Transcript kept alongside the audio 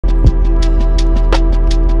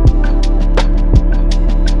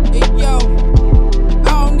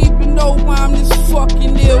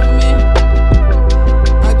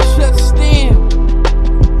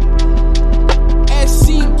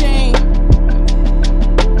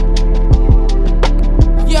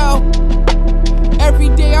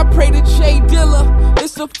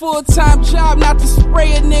full-time job not to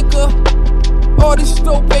spray a nigga. All this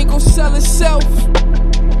dope ain't gon' sell itself.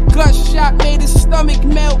 Gunshot made his stomach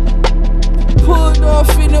melt. Pulled off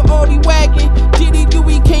in the Audi wagon. Diddy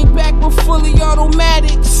Dewey came back with fully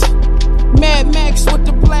automatics. Mad Max with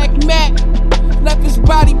the black Mac. Left his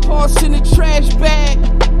body parts in a trash bag.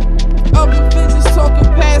 Other visits talking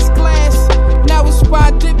past glass. Now it's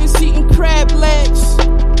spot dippers eating crab legs.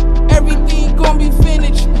 Everything gon' be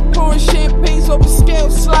vintage. Pouring champagnes over scale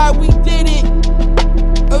slide, we did it.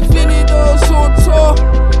 Aventadors on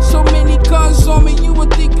tour. So many guns on me, you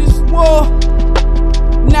would think it's war.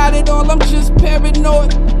 Not at all, I'm just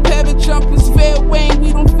paranoid. Parajumpers, fair Wayne,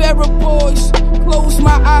 we them Farrah boys. Close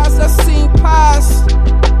my eyes, I seen pies.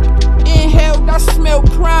 Inhaled, I smelled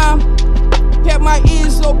crime. Kept my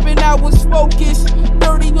ears open, I was focused.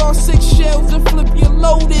 30 or 6 shells and flip your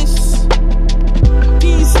Lotus.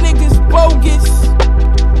 These niggas bogus.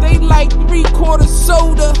 They like 3/4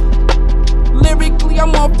 soda. Lyrically,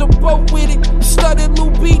 I'm off the boat with it. Studded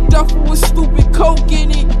Lou B duffel with stupid coke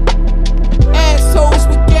in it. Assholes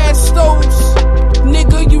with gas stoves.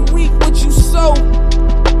 Nigga, you reap what you sow.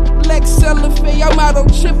 Lex Cellophane, I'm out on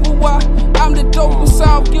Chippewa. I'm the dopest,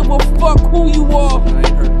 I don't give a fuck who you are.